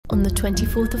On the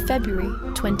 24th of February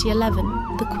 2011,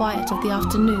 the quiet of the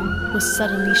afternoon was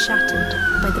suddenly shattered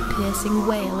by the piercing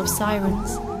wail of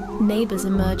sirens. Neighbours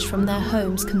emerged from their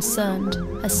homes concerned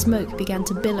as smoke began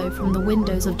to billow from the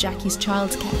windows of Jackie's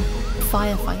childcare.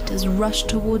 Firefighters rushed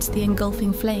towards the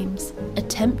engulfing flames,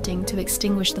 attempting to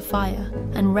extinguish the fire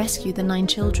and rescue the 9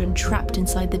 children trapped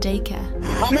inside the daycare.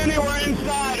 How many were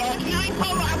inside? 9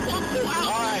 total. I walked 2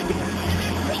 out.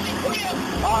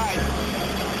 All right.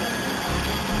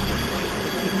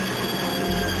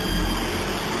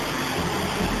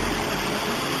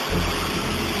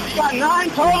 Got 9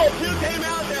 total. 2 came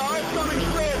out there. Ours coming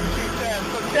through, she said.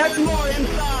 So 7 more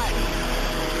inside.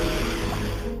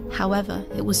 However,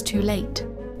 it was too late.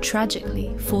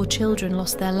 Tragically, 4 children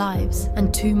lost their lives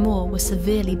and 2 more were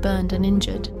severely burned and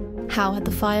injured. How had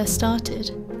the fire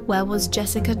started? Where was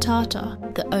Jessica Tata,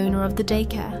 the owner of the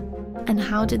daycare? And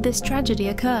how did this tragedy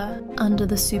occur under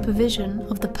the supervision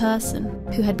of the person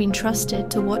who had been trusted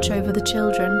to watch over the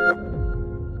children?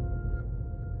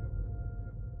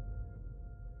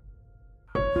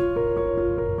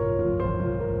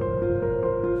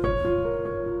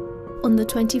 On the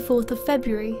 24th of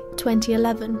February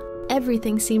 2011,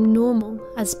 everything seemed normal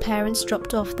as parents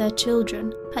dropped off their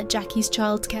children at Jackie's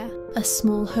childcare, a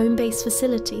small home-based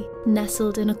facility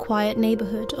nestled in a quiet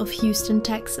neighborhood of Houston,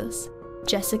 Texas.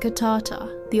 Jessica Tata,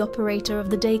 the operator of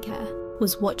the daycare,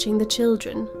 was watching the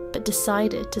children but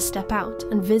decided to step out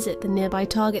and visit the nearby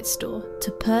Target store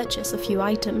to purchase a few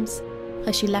items.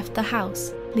 As she left the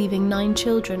house, leaving 9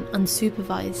 children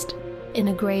unsupervised. In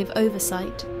a grave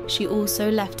oversight, she also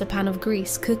left a pan of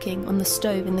grease cooking on the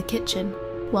stove in the kitchen.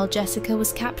 While Jessica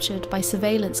was captured by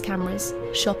surveillance cameras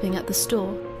shopping at the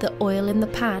store, the oil in the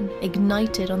pan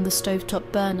ignited on the stovetop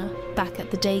burner back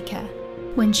at the daycare.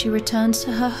 When she returned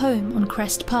to her home on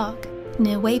Crest Park,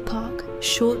 near Way Park,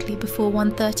 shortly before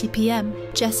 1:30 p.m,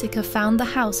 Jessica found the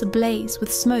house ablaze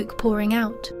with smoke pouring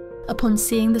out. Upon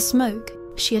seeing the smoke,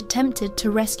 she attempted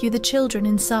to rescue the children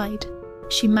inside.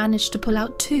 She managed to pull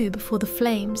out 2 before the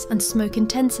flames and smoke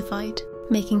intensified,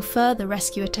 making further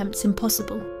rescue attempts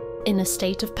impossible. In a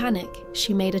state of panic,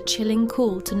 she made a chilling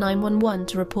call to 911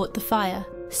 to report the fire,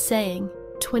 saying,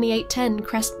 "2810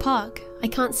 Crest Park, I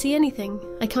can't see anything.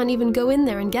 I can't even go in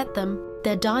there and get them.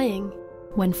 They're dying."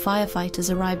 When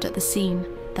firefighters arrived at the scene,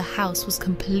 the house was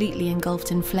completely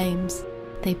engulfed in flames.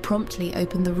 They promptly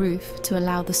opened the roof to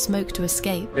allow the smoke to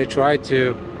escape. They tried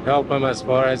to help him as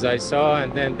far as I saw,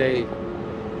 and then they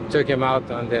took him out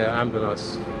on the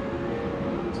ambulance.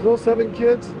 So those 7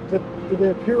 kids, did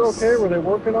they appear okay? Were they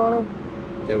working on them?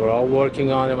 They were all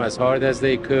working on him as hard as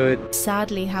they could.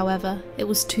 Sadly, however, it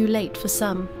was too late for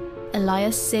some.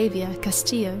 Elias Xavier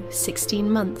Castillo, 16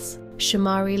 months,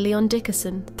 Shamari Leon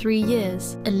Dickerson, 3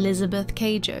 years, Elizabeth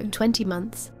Cajo, 20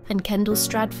 months, and Kendall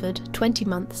Stradford, 20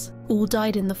 months, all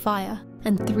died in the fire,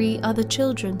 and 3 other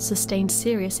children sustained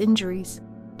serious injuries.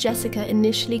 Jessica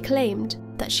initially claimed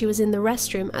that she was in the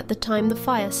restroom at the time the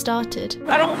fire started.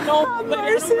 I don't know, I'm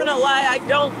gonna lie, I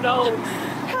don't know.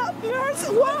 Have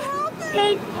mercy, what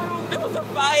happened? There was a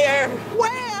fire.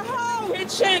 Where? How?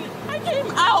 Kitchen. I came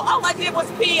out, all I did was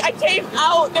pee. I came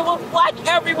out, there was black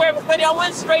everywhere, but I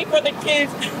went straight for the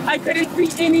kids. I couldn't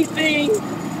see anything.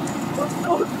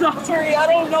 I'm so sorry, I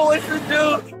don't know what to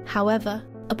do. However,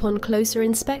 upon closer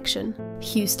inspection,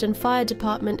 Houston Fire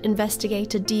Department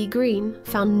investigator Dee Green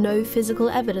found no physical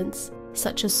evidence,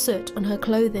 such as soot on her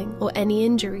clothing or any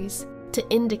injuries, to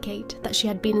indicate that she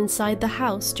had been inside the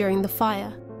house during the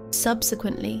fire.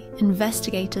 Subsequently,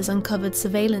 investigators uncovered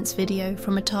surveillance video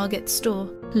from a Target store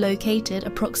located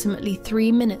approximately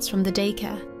 3 minutes from the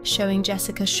daycare, showing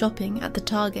Jessica shopping at the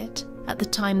Target at the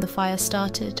time the fire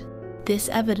started. This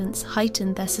evidence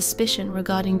heightened their suspicion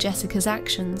regarding Jessica's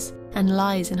actions and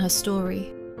lies in her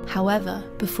story. However,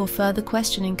 before further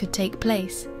questioning could take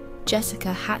place,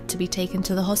 Jessica had to be taken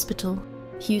to the hospital.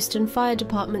 Houston Fire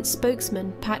Department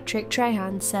spokesman Patrick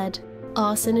Trahan said,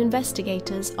 "Arson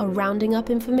investigators are rounding up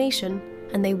information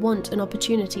and they want an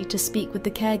opportunity to speak with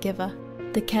the caregiver.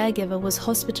 The caregiver was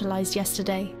hospitalized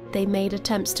yesterday. They made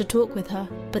attempts to talk with her,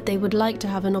 but they would like to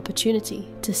have an opportunity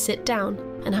to sit down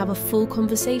and have a full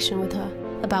conversation with her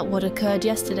about what occurred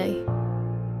yesterday."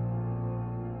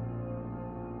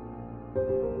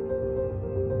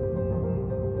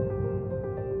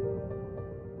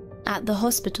 At the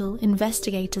hospital,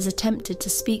 investigators attempted to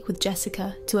speak with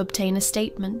Jessica to obtain a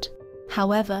statement.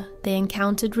 However, they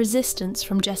encountered resistance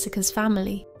from Jessica's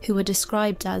family, who were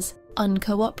described as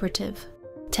uncooperative.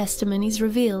 Testimonies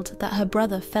revealed that her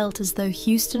brother felt as though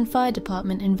Houston Fire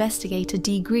Department investigator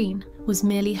Dee Green was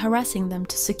merely harassing them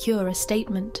to secure a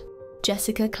statement.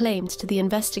 Jessica claimed to the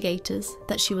investigators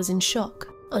that she was in shock,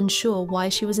 unsure why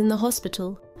she was in the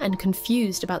hospital, and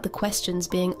confused about the questions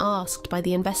being asked by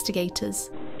the investigators.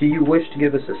 Do you wish to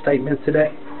give us a statement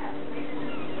today?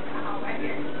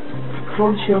 I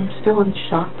told you I'm still in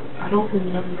shock. I don't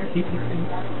remember anything.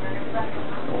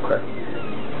 Okay.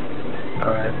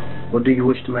 All right. Well, do you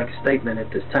wish to make a statement at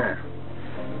this time?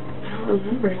 I don't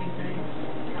remember anything.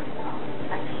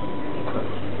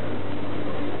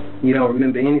 Okay. You don't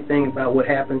remember anything about what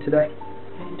happened today?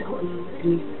 I don't remember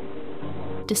anything.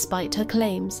 Despite her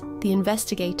claims, the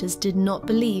investigators did not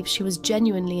believe she was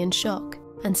genuinely in shock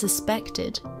and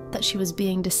suspected that she was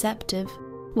being deceptive.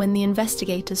 When the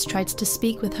investigators tried to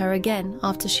speak with her again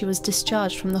after she was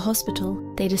discharged from the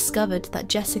hospital, they discovered that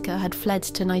Jessica had fled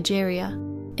to Nigeria.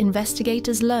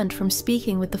 Investigators learned from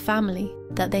speaking with the family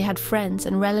that they had friends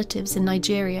and relatives in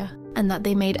Nigeria and that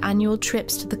they made annual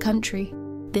trips to the country.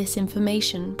 This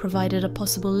information provided a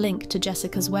possible link to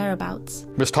Jessica's whereabouts.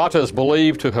 Ms. Tata is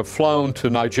believed to have flown to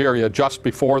Nigeria just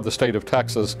before the state of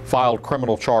Texas filed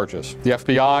criminal charges. The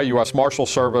FBI, U.S. Marshal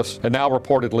Service, and now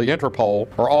reportedly Interpol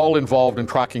are all involved in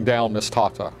tracking down Ms.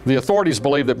 Tata. The authorities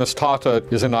believe that Ms. Tata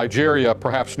is in Nigeria,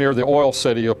 perhaps near the oil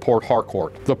city of Port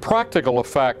Harcourt. The practical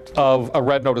effect of a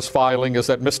red notice filing is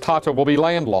that Ms. Tata will be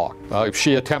landlocked. If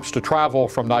she attempts to travel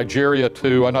from Nigeria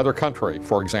to another country,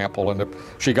 for example, and if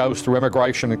she goes through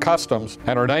immigration and customs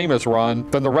and her name is run,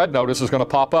 then the red notice is going to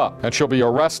pop up and she'll be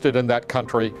arrested in that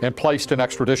country and placed in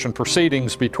extradition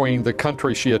proceedings between the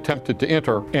country she attempted to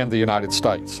enter and the United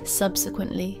States.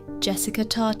 Subsequently, Jessica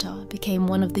Tata became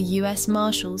one of the U.S.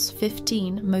 Marshal's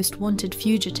 15 most wanted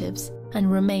fugitives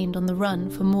and remained on the run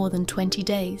for more than 20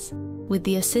 days. With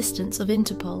the assistance of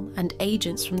Interpol and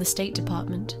agents from the State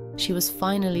Department, she was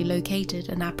finally located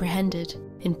and apprehended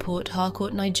in Port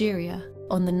Harcourt, Nigeria,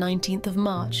 on the 19th of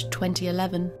March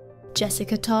 2011.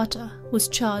 Jessica Tata was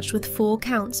charged with 4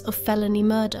 counts of felony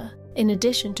murder, in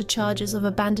addition to charges of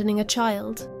abandoning a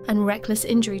child and reckless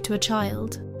injury to a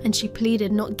child, and she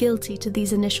pleaded not guilty to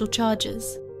these initial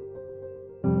charges.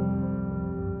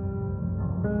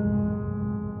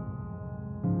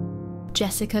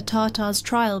 Jessica Tata's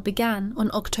trial began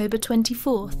on October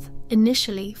 24th,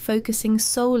 initially focusing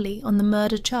solely on the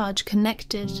murder charge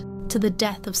connected to the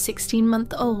death of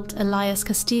 16-month-old Elias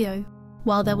Castillo.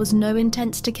 While there was no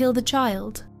intent to kill the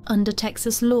child, under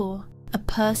Texas law, a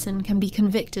person can be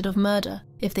convicted of murder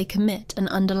if they commit an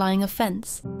underlying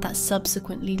offense that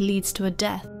subsequently leads to a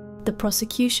death. The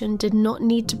prosecution did not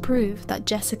need to prove that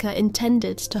Jessica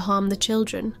intended to harm the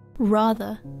children.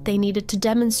 Rather, they needed to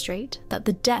demonstrate that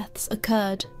the deaths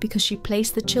occurred because she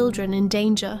placed the children in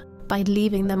danger by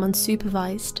leaving them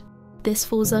unsupervised. This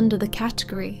falls under the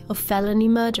category of felony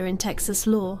murder in Texas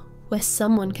law, where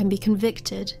someone can be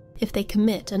convicted if they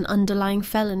commit an underlying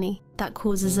felony that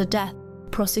causes a death.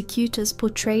 Prosecutors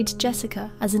portrayed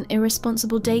Jessica as an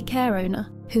irresponsible daycare owner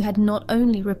who had not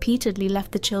only repeatedly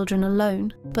left the children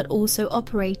alone, but also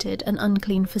operated an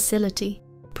unclean facility.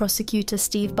 Prosecutor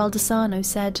Steve Baldessano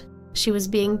said, "She was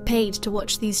being paid to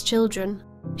watch these children.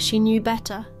 She knew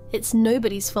better. It's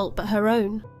nobody's fault but her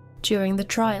own." During the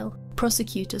trial,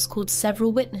 prosecutors called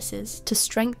several witnesses to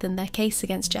strengthen their case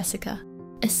against Jessica.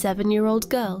 A 7-year-old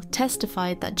girl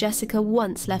testified that Jessica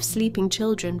once left sleeping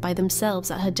children by themselves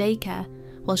at her daycare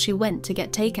while she went to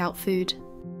get takeout food.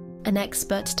 An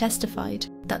expert testified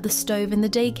that the stove in the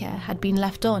daycare had been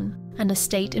left on, and a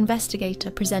state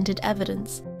investigator presented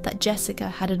evidence that Jessica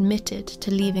had admitted to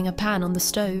leaving a pan on the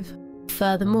stove.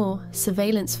 Furthermore,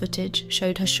 surveillance footage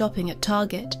showed her shopping at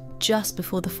Target just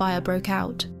before the fire broke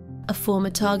out. A former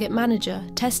Target manager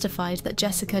testified that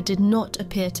Jessica did not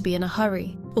appear to be in a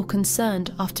hurry or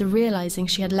concerned after realizing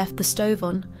she had left the stove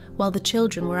on while the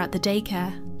children were at the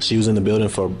daycare. She was in the building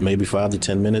for maybe 5 to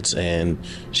 10 minutes and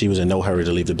she was in no hurry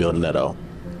to leave the building at all.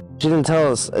 She didn't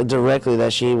tell us directly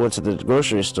that she went to the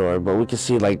grocery store, but we could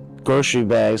see grocery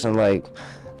bags and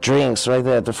drinks right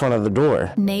there at the front of the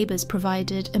door. Neighbours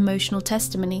provided emotional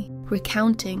testimony,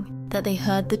 recounting that they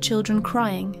heard the children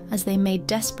crying as they made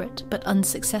desperate but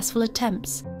unsuccessful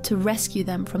attempts to rescue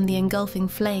them from the engulfing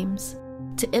flames.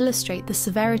 To illustrate the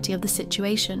severity of the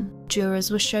situation,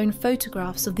 jurors were shown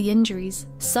photographs of the injuries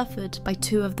suffered by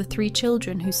 2 of the 3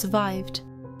 children who survived.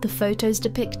 The photos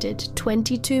depicted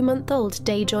 22-month-old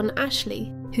Dajon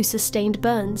Ashley, who sustained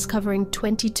burns covering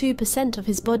 22% of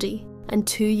his body, and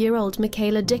 2-year-old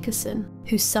Michaela Dickerson,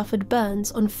 who suffered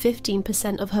burns on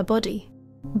 15% of her body.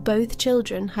 Both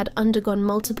children had undergone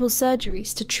multiple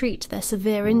surgeries to treat their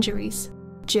severe injuries.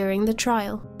 During the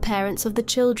trial, parents of the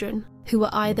children, who were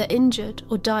either injured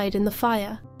or died in the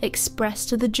fire, expressed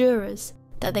to the jurors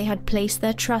that they had placed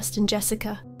their trust in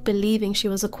Jessica, believing she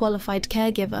was a qualified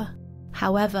caregiver.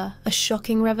 However, a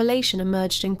shocking revelation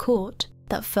emerged in court.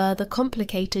 that further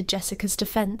complicated Jessica's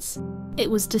defense. It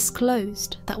was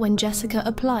disclosed that when Jessica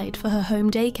applied for her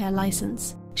home daycare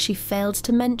license, she failed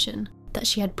to mention that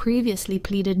she had previously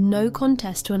pleaded no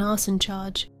contest to an arson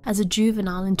charge as a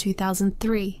juvenile in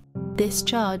 2003. This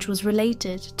charge was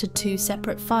related to 2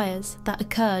 separate fires that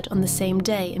occurred on the same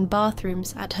day in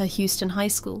bathrooms at her Houston high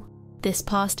school. This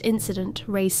past incident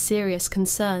raised serious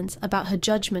concerns about her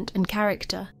judgment and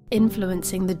character,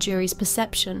 influencing the jury's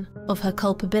perception of her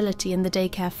culpability in the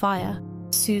daycare fire.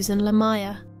 Susan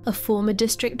Lamaya, a former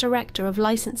district director of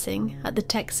licensing at the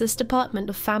Texas Department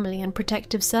of Family and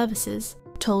Protective Services,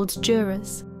 told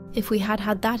jurors, "If we had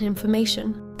had that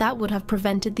information, that would have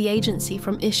prevented the agency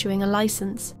from issuing a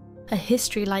license. A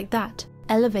history like that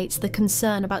elevates the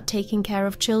concern about taking care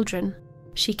of children."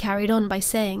 She carried on by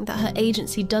saying that her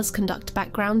agency does conduct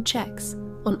background checks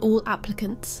on all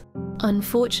applicants.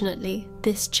 Unfortunately,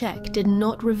 this check did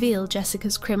not reveal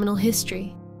Jessica's criminal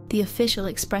history. The official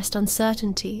expressed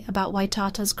uncertainty about why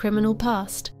Tata's criminal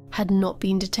past had not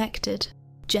been detected.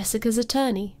 Jessica's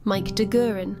attorney, Mike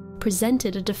DeGuerin,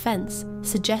 presented a defense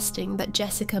suggesting that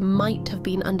Jessica might have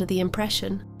been under the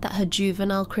impression that her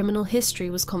juvenile criminal history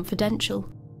was confidential.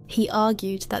 He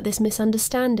argued that this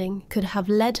misunderstanding could have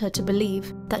led her to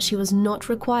believe that she was not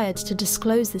required to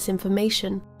disclose this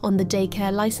information on the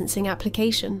daycare licensing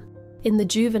application. In the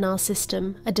juvenile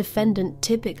system, a defendant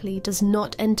typically does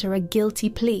not enter a guilty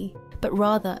plea, but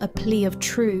rather a plea of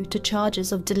true to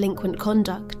charges of delinquent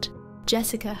conduct.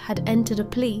 Jessica had entered a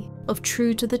plea of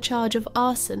true to the charge of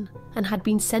arson and had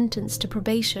been sentenced to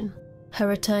probation.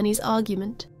 Her attorney's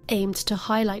argument aimed to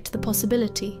highlight the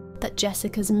possibility that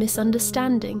Jessica's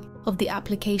misunderstanding of the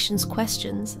application's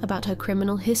questions about her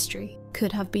criminal history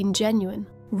could have been genuine,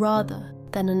 rather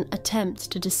than an attempt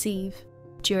to deceive.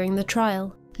 During the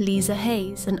trial, Lisa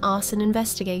Hayes, an arson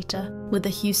investigator with the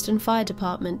Houston Fire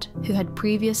Department who had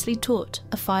previously taught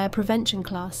a fire prevention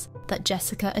class that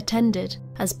Jessica attended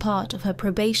as part of her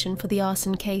probation for the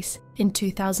arson case in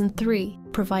 2003,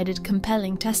 provided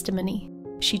compelling testimony.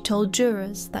 She told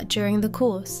jurors that during the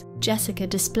course, Jessica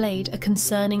displayed a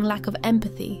concerning lack of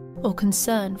empathy or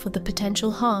concern for the potential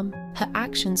harm her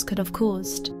actions could have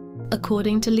caused.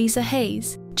 According to Lisa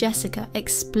Hayes, Jessica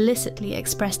explicitly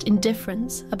expressed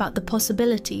indifference about the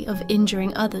possibility of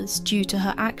injuring others due to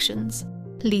her actions.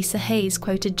 Lisa Hayes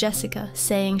quoted Jessica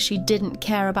saying she didn't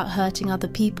care about hurting other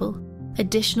people.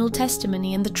 Additional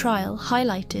testimony in the trial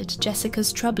highlighted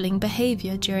Jessica's troubling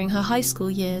behavior during her high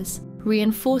school years,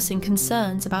 reinforcing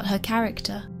concerns about her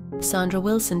character. Sandra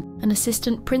Wilson, an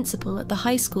assistant principal at the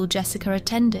high school Jessica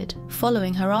attended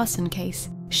following her arson case,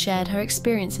 shared her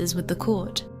experiences with the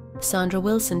court. Sandra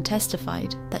Wilson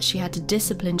testified that she had to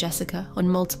discipline Jessica on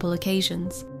multiple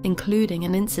occasions, including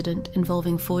an incident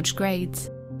involving forged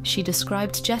grades. She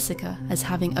described Jessica as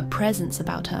having a presence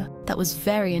about her that was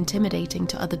very intimidating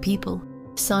to other people.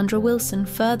 Sandra Wilson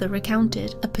further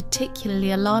recounted a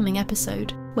particularly alarming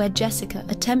episode where Jessica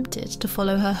attempted to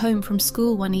follow her home from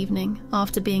school one evening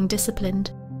after being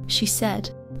disciplined. She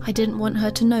said, "I didn't want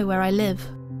her to know where I live.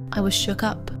 I was shook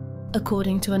up."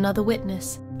 According to another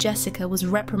witness, Jessica was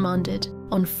reprimanded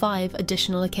on 5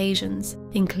 additional occasions,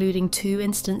 including 2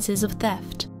 instances of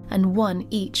theft and 1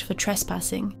 each for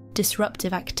trespassing,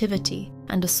 disruptive activity,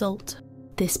 and assault.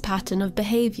 This pattern of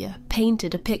behavior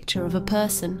painted a picture of a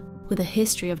person with a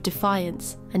history of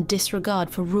defiance and disregard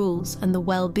for rules and the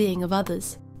well-being of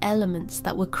others, elements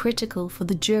that were critical for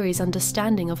the jury's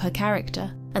understanding of her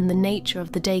character and the nature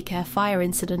of the daycare fire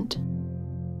incident.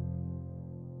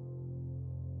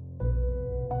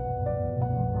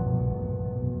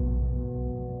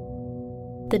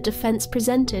 The defense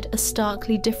presented a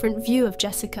starkly different view of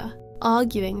Jessica,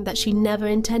 arguing that she never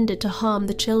intended to harm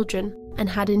the children and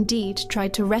had indeed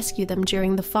tried to rescue them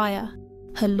during the fire.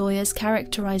 Her lawyers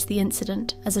characterized the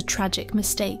incident as a tragic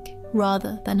mistake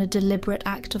rather than a deliberate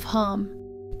act of harm.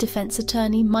 Defense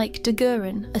attorney Mike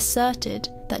DeGuerin asserted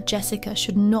that Jessica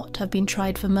should not have been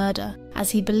tried for murder, as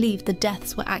he believed the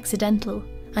deaths were accidental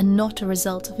and not a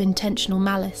result of intentional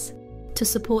malice. To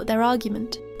support their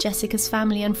argument, Jessica's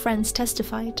family and friends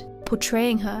testified,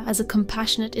 portraying her as a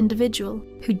compassionate individual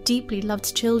who deeply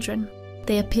loved children.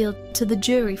 They appealed to the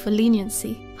jury for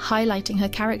leniency, highlighting her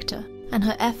character and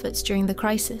her efforts during the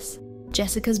crisis.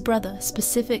 Jessica's brother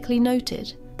specifically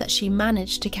noted that she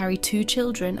managed to carry 2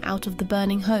 children out of the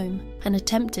burning home and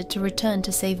attempted to return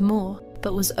to save more,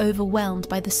 but was overwhelmed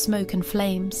by the smoke and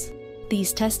flames.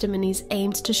 These testimonies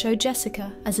aimed to show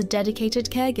Jessica as a dedicated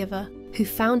caregiver who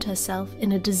found herself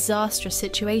in a disastrous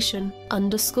situation,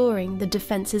 underscoring the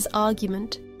defense's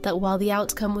argument that while the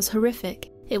outcome was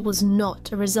horrific, it was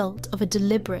not a result of a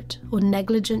deliberate or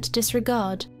negligent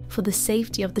disregard for the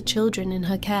safety of the children in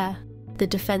her care. The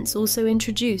defense also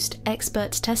introduced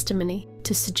expert testimony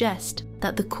to suggest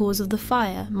that the cause of the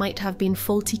fire might have been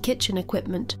faulty kitchen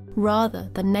equipment rather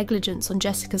than negligence on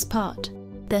Jessica's part.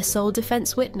 Their sole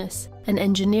defense witness, an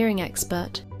engineering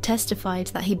expert, testified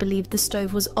that he believed the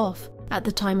stove was off at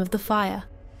the time of the fire.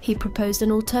 He proposed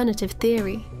an alternative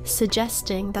theory,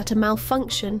 suggesting that a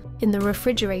malfunction in the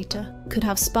refrigerator could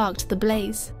have sparked the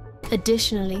blaze.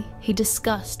 Additionally, he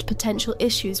discussed potential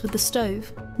issues with the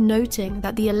stove, noting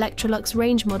that the Electrolux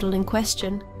range model in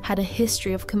question had a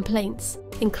history of complaints,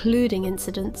 including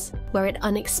incidents where it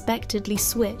unexpectedly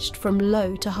switched from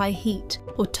low to high heat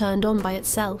or turned on by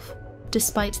itself.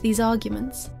 Despite these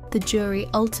arguments, the jury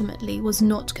ultimately was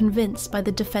not convinced by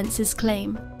the defense's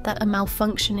claim that a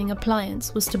malfunctioning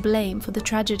appliance was to blame for the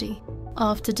tragedy.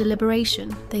 After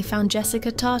deliberation, they found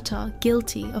Jessica Tata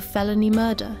guilty of felony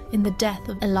murder in the death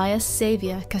of Elias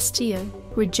Xavier Castillo,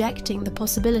 rejecting the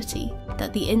possibility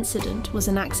that the incident was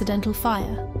an accidental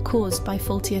fire caused by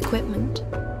faulty equipment.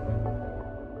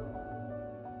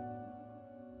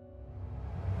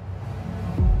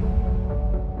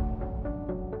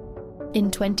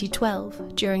 In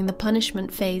 2012, during the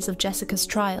punishment phase of Jessica's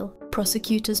trial,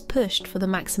 prosecutors pushed for the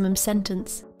maximum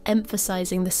sentence,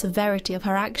 emphasizing the severity of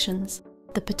her actions.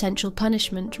 The potential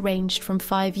punishment ranged from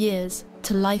 5 years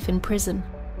to life in prison.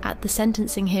 At the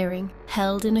sentencing hearing,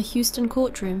 held in a Houston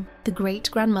courtroom, the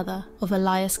great-grandmother of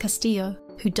Elias Castillo,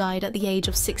 who died at the age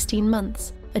of 16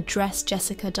 months, addressed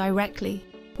Jessica directly.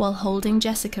 While holding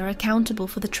Jessica accountable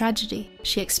for the tragedy,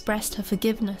 she expressed her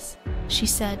forgiveness. She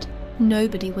said,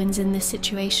 "Nobody wins in this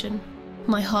situation.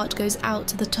 My heart goes out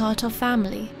to the Tata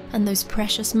family and those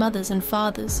precious mothers and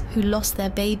fathers who lost their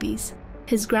babies."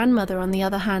 His grandmother, on the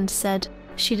other hand, said,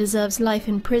 "She deserves life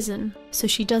in prison, so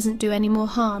she doesn't do any more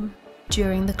harm."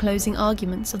 During the closing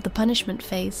arguments of the punishment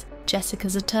phase,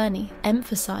 Jessica's attorney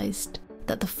emphasized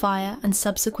that the fire and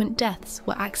subsequent deaths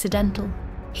were accidental.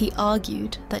 He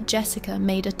argued that Jessica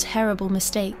made a terrible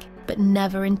mistake, but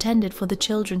never intended for the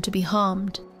children to be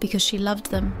harmed because she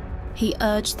loved them. He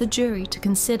urged the jury to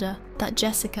consider that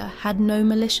Jessica had no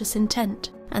malicious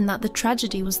intent and that the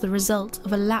tragedy was the result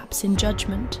of a lapse in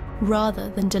judgment rather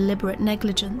than deliberate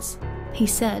negligence. He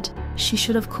said she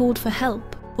should have called for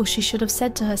help, or she should have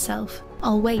said to herself,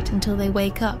 "I'll wait until they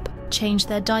wake up, change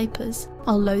their diapers,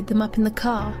 I'll load them up in the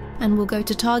car, and we'll go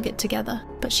to Target together."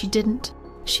 But she didn't.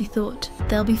 She thought,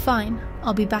 "They'll be fine,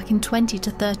 I'll be back in 20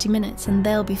 to 30 minutes and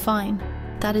they'll be fine."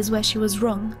 That is where she was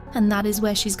wrong, and that is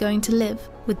where she's going to live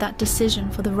with that decision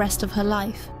for the rest of her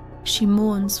life. She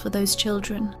mourns for those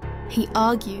children. He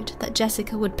argued that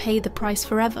Jessica would pay the price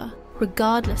forever,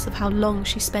 regardless of how long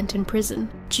she spent in prison,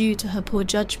 due to her poor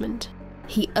judgment.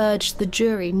 He urged the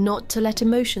jury not to let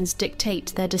emotions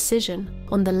dictate their decision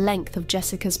on the length of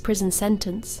Jessica's prison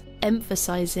sentence,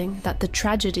 emphasizing that the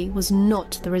tragedy was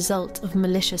not the result of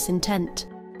malicious intent.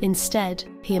 Instead,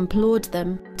 he implored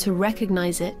them to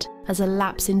recognize it as a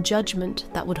lapse in judgment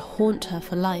that would haunt her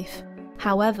for life.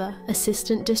 However,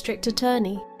 Assistant District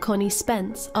Attorney Connie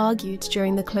Spence argued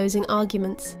during the closing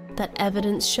arguments that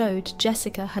evidence showed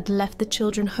Jessica had left the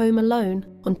children home alone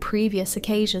on previous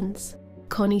occasions.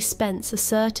 Connie Spence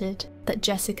asserted that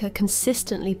Jessica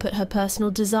consistently put her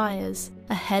personal desires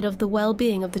ahead of the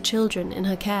well-being of the children in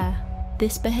her care.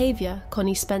 This behavior,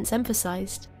 Connie Spence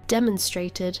emphasized,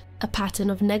 demonstrated a pattern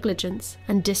of negligence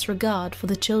and disregard for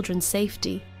the children's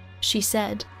safety. She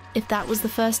said if that was the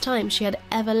first time she had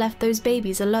ever left those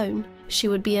babies alone, she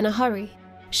would be in a hurry.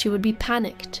 She would be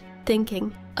panicked,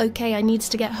 thinking, "Okay, I need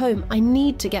to get home, I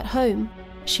need to get home."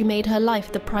 She made her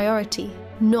life the priority,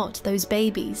 not those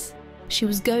babies. She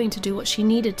was going to do what she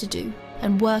needed to do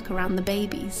and work around the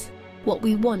babies. What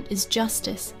we want is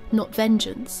justice, not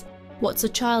vengeance. What's a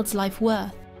child's life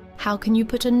worth? How can you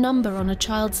put a number on a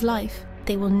child's life?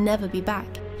 They will never be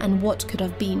back, and what could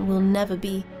have been will never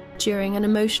be. During an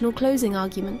emotional closing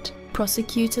argument,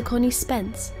 prosecutor Connie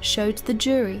Spence showed the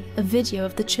jury a video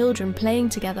of the children playing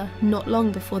together not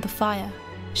long before the fire.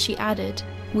 She added,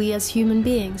 "We as human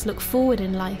beings look forward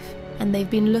in life, and they've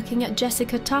been looking at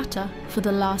Jessica Tata for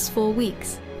the last 4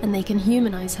 weeks, and they can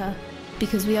humanize her.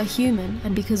 Because we are human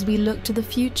and because we look to the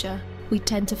future, we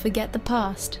tend to forget the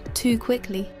past too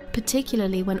quickly,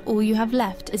 particularly when all you have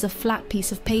left is a flat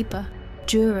piece of paper."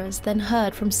 Jurors then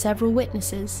heard from several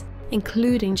witnesses,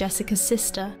 including Jessica's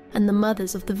sister and the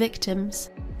mothers of the victims.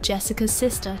 Jessica's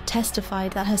sister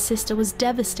testified that her sister was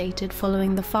devastated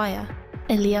following the fire.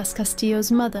 Elias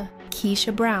Castillo's mother,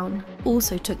 Keisha Brown,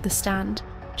 also took the stand.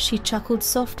 She chuckled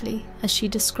softly as she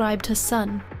described her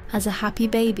son as a happy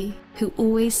baby who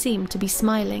always seemed to be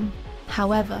smiling.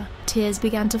 However, tears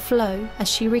began to flow as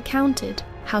she recounted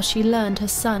how she learned her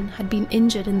son had been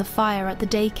injured in the fire at the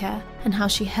daycare and how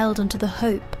she held onto the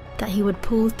hope that he would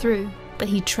pull through, but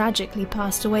he tragically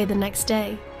passed away the next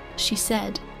day. She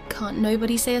said, "Can't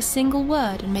nobody say a single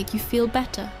word and make you feel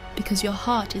better because your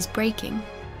heart is breaking?"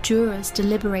 Jurors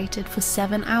deliberated for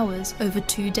 7 hours over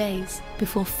 2 days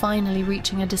before finally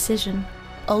reaching a decision.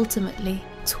 Ultimately,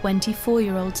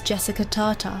 24-year-old Jessica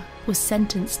Tata was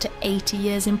sentenced to 80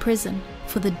 years in prison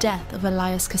for the death of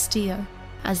Elias Castillo.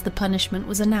 As the punishment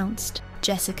was announced,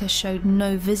 Jessica showed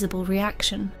no visible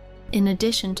reaction. In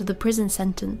addition to the prison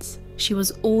sentence, she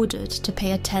was ordered to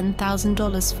pay a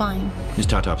 $10,000 fine. Ms.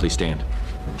 Tata, please stand.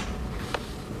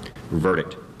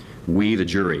 Verdict. We, the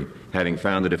jury, having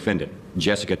found the defendant,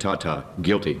 Jessica Tata,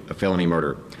 guilty of felony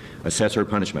murder, assess her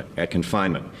punishment at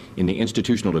confinement in the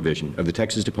institutional division of the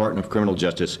Texas Department of Criminal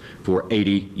Justice for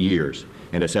 80 years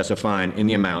and assess a fine in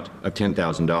the amount of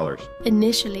 $10,000.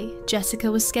 Initially,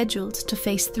 Jessica was scheduled to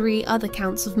face 3 other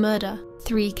counts of murder,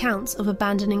 3 counts of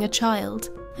abandoning a child,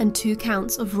 and 2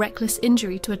 counts of reckless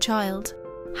injury to a child.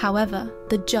 However,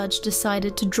 the judge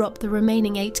decided to drop the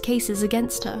remaining 8 cases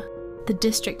against her. The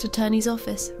district attorney's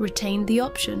office retained the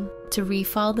option to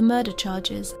refile the murder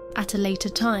charges at a later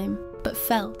time, but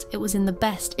felt it was in the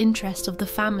best interest of the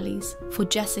families for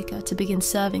Jessica to begin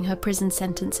serving her prison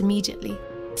sentence immediately.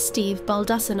 Steve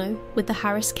Baldassano with the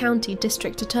Harris County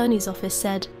District Attorney's Office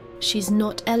said, "She's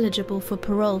not eligible for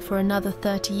parole for another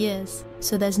 30 years,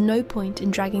 so there's no point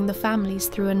in dragging the families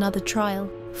through another trial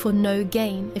for no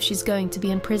gain if she's going to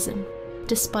be in prison."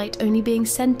 Despite only being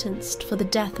sentenced for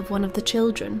the death of one of the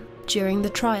children, during the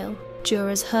trial,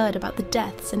 jurors heard about the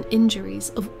deaths and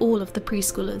injuries of all of the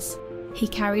preschoolers. He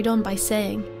carried on by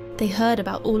saying, "They heard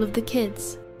about all of the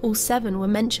kids. All 7 were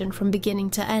mentioned from beginning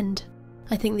to end.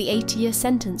 I think the 80-year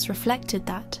sentence reflected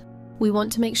that. We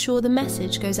want to make sure the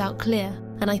message goes out clear,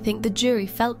 and I think the jury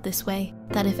felt this way,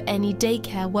 that if any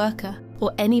daycare worker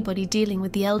or anybody dealing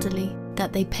with the elderly,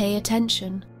 that they pay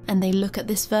attention and they look at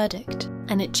this verdict,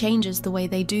 and it changes the way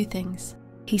they do things."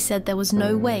 He said there was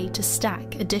no way to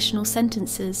stack additional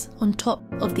sentences on top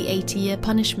of the 80-year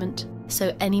punishment,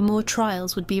 so any more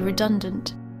trials would be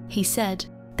redundant. He said,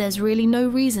 "There's really no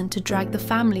reason to drag the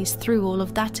families through all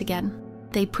of that again.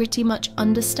 They pretty much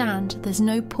understand there's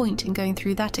no point in going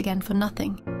through that again for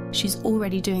nothing. She's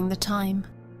already doing the time."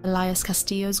 Elias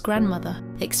Castillo's grandmother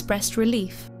expressed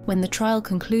relief when the trial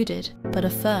concluded, but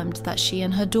affirmed that she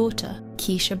and her daughter,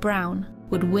 Keisha Brown,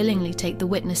 would willingly take the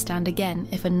witness stand again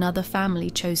if another family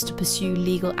chose to pursue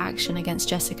legal action against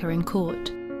Jessica in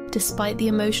court. Despite the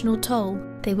emotional toll,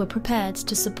 they were prepared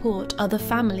to support other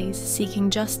families seeking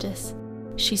justice.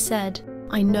 She said,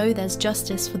 "I know there's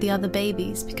justice for the other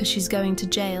babies because she's going to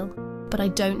jail, but I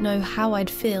don't know how I'd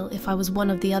feel if I was one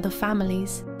of the other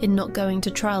families in not going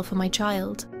to trial for my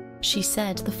child." She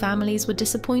said the families were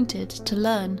disappointed to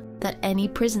learn that any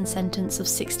prison sentence of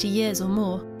 60 years or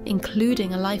more,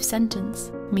 including a life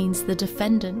sentence, means the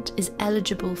defendant is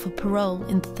eligible for parole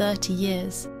in 30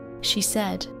 years. She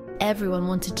said, "Everyone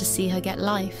wanted to see her get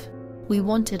life. We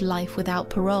wanted life without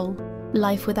parole.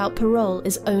 Life without parole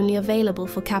is only available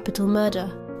for capital murder,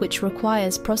 which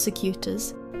requires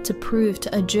prosecutors to prove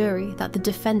to a jury that the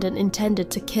defendant intended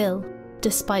to kill."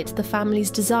 Despite the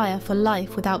family's desire for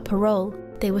life without parole,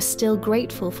 they were still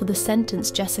grateful for the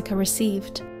sentence Jessica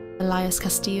received. Elias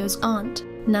Castillo's aunt,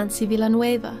 Nancy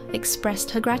Villanueva,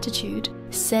 expressed her gratitude,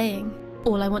 saying,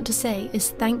 "All I want to say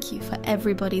is thank you for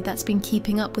everybody that's been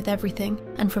keeping up with everything,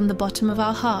 and from the bottom of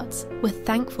our hearts, we're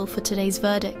thankful for today's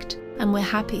verdict, and we're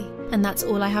happy, and that's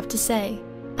all I have to say."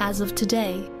 As of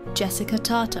today, Jessica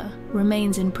Tata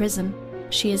remains in prison.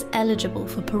 She is eligible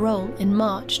for parole in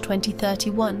March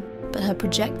 2031, but her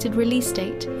projected release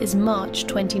date is March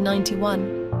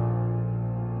 2091.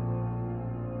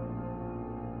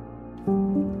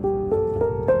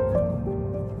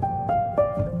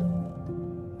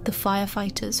 The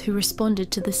firefighters who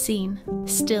responded to the scene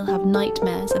still have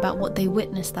nightmares about what they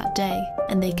witnessed that day,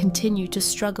 and they continue to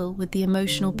struggle with the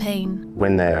emotional pain.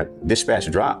 When the dispatch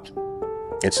dropped,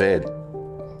 it said,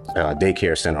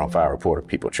 daycare center on fire, reporter,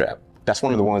 people trapped. That's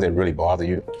one of the ones that really bother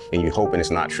you, and you're hoping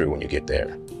it's not true when you get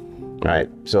there, right?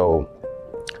 So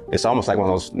it's almost like one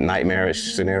of those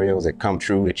nightmarish scenarios that come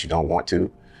true that you don't want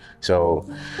to. So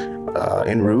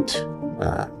en route,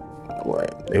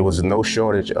 there was no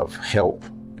shortage of help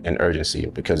and urgency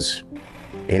because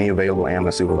any available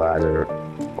ambulance supervisor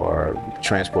or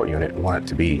transport unit wanted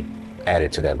to be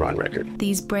added to that run record.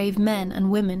 These brave men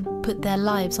and women put their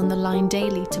lives on the line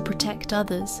daily to protect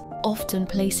others, often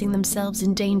placing themselves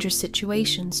in dangerous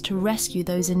situations to rescue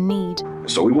those in need.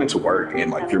 So we went to work and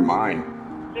like your mind,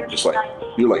 just like,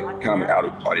 you're like kind of out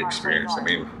of body experience. I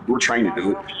mean, we're trained to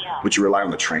do it, but you rely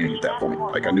on the training at that point.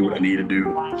 Like, I knew what I needed to do,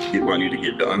 get what I needed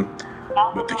to get done.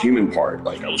 But the human part,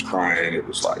 like, I was crying. It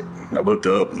was like, I looked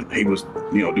up and he was,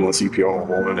 you know, doing CPR on a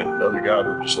woman, and the other guy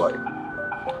was just like,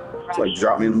 it's like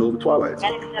dropped me in the middle of the twilight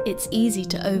zone. It's easy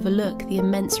to overlook the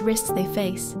immense risks they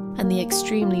face and the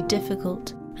extremely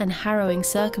difficult and harrowing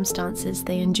circumstances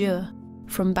they endure.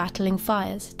 From battling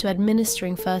fires to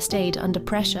administering first aid under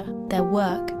pressure, their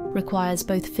work requires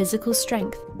both physical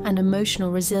strength and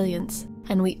emotional resilience,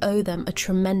 and we owe them a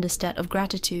tremendous debt of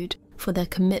gratitude for their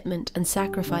commitment and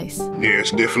sacrifice. Yeah,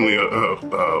 it's definitely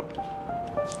a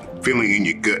feeling in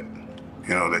your gut,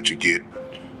 you know, that you get,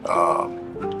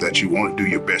 that you want to do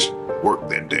your best work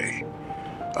that day.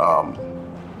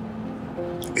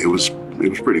 It was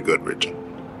pretty good, Richard.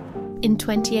 In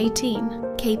 2018,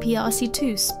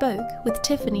 KPRC2 spoke with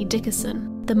Tiffany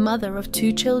Dickerson, the mother of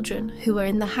 2 children who were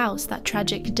in the house that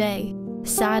tragic day.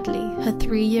 Sadly, her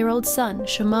 3-year-old son,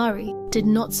 Shamari, did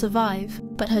not survive,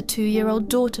 but her 2-year-old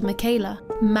daughter, Michaela,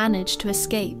 managed to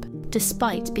escape,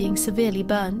 despite being severely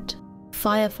burnt.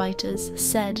 Firefighters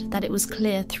said that it was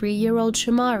clear 3-year-old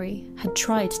Shamari had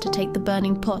tried to take the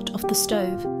burning pot off the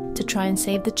stove to try and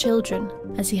save the children,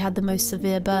 as he had the most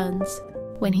severe burns.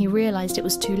 When he realized it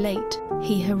was too late,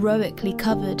 he heroically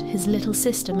covered his little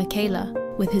sister Michaela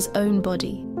with his own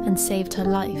body and saved her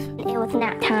life. It was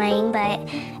nap time, but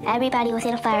everybody was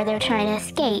in a fire. They were trying to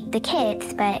escape, the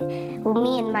kids, but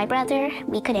me and my brother,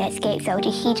 we couldn't escape, so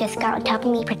he just got on top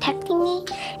of me, protecting me,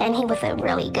 and he was a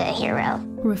really good hero.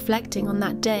 Reflecting on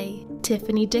that day,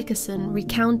 Tiffany Dickerson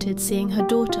recounted seeing her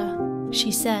daughter.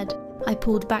 She said, "I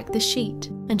pulled back the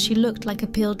sheet, and she looked like a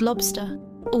peeled lobster.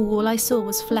 All I saw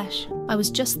was flesh. I was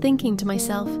just thinking to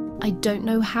myself, I don't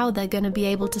know how they're going to be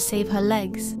able to save her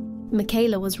legs."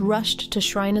 Michaela was rushed to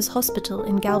Shriners Hospital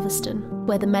in Galveston,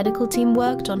 where the medical team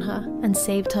worked on her and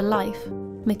saved her life.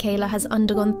 Michaela has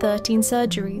undergone 13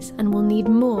 surgeries and will need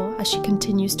more as she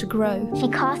continues to grow. She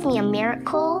calls me a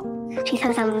miracle. She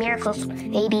says I'm a miracle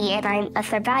baby and I'm a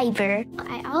survivor.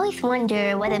 I always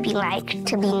wonder what it'd be like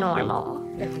to be normal.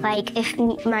 Like, if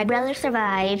my brother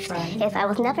survived, if I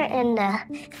was never in the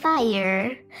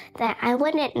fire, that I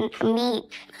wouldn't meet,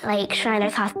 like,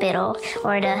 Shriners Hospital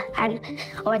or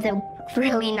the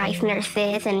really nice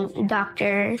nurses and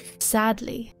doctors.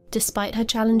 Sadly, despite her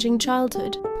challenging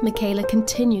childhood, Michaela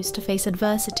continues to face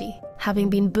adversity, having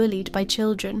been bullied by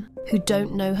children who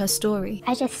don't know her story.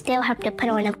 I just still have to put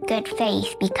on a good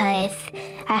face because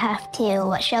I have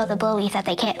to show the bullies that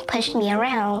they can't push me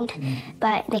around,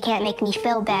 but they can't make me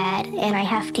feel bad, and I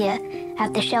have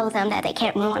to show them that they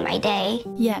can't ruin my day.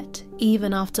 Yet,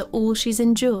 even after all she's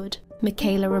endured,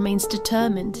 Michaela remains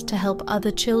determined to help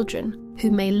other children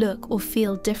who may look or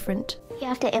feel different. You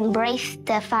have to embrace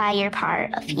the fire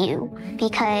part of you,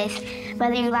 because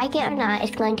whether you like it or not,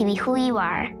 it's going to be who you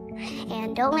are.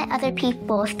 And don't let other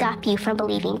people stop you from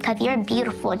believing, because you're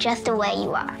beautiful just the way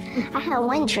you are. I had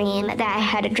one dream that I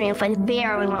had a dream for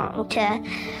very long, to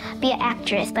be an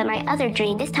actress, but my other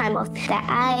dream this time was that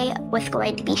I was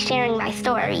going to be sharing my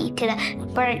story to the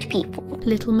burnt people.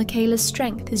 Little Michaela's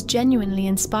strength is genuinely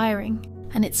inspiring,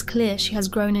 and it's clear she has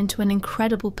grown into an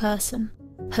incredible person.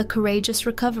 Her courageous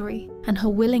recovery and her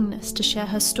willingness to share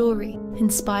her story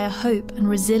inspire hope and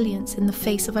resilience in the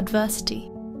face of adversity.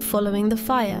 Following the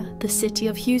fire, the city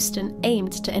of Houston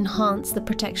aimed to enhance the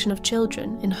protection of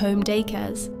children in home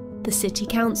daycares. The city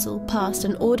council passed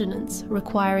an ordinance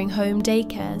requiring home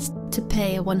daycares to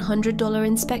pay a $100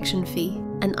 inspection fee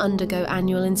and undergo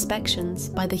annual inspections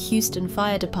by the Houston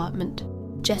Fire Department.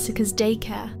 Jessica's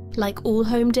daycare, like all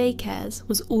home daycares,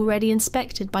 was already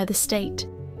inspected by the state.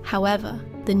 However,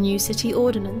 the new city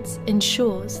ordinance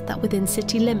ensures that within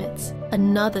city limits,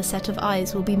 another set of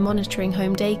eyes will be monitoring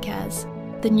home daycares.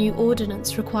 The new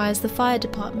ordinance requires the fire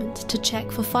department to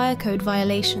check for fire code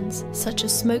violations such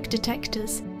as smoke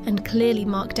detectors and clearly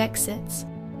marked exits.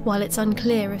 While it's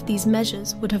unclear if these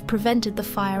measures would have prevented the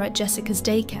fire at Jessica's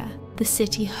daycare, the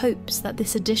city hopes that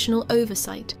this additional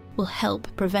oversight will help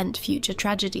prevent future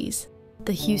tragedies.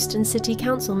 The Houston City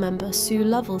Council member Sue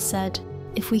Lovell said,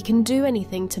 "If we can do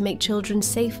anything to make children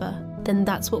safer, then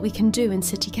that's what we can do in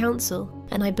City Council,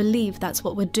 and I believe that's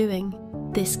what we're doing.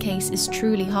 This case is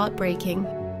truly heartbreaking.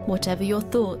 Whatever your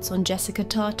thoughts on Jessica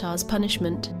Tata's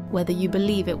punishment, whether you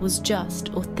believe it was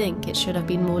just or think it should have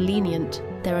been more lenient,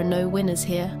 there are no winners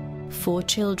here. 4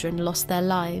 children lost their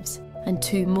lives, and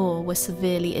 2 more were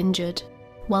severely injured.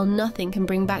 While nothing can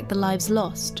bring back the lives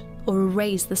lost or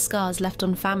erase the scars left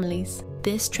on families,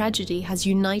 this tragedy has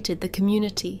united the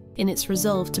community in its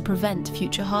resolve to prevent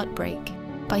future heartbreak.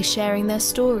 By sharing their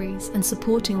stories and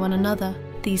supporting one another,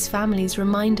 these families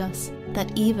remind us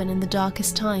that even in the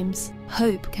darkest times,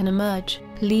 hope can emerge,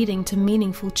 leading to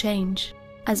meaningful change.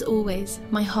 As always,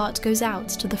 my heart goes out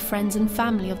to the friends and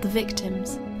family of the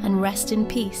victims, and rest in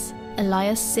peace,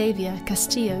 Elias Xavier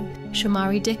Castillo,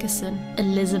 Shamari Dickerson,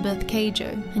 Elizabeth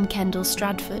Cajo, and Kendall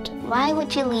Stradford. Why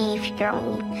would you leave your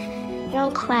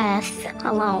own class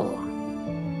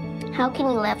alone? How can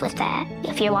you live with that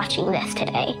if you're watching this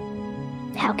today?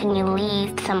 How can you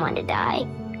leave someone to die?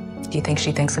 Do you think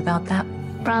she thinks about that?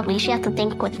 Probably. She has to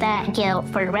think with that guilt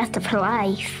for the rest of her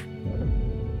life.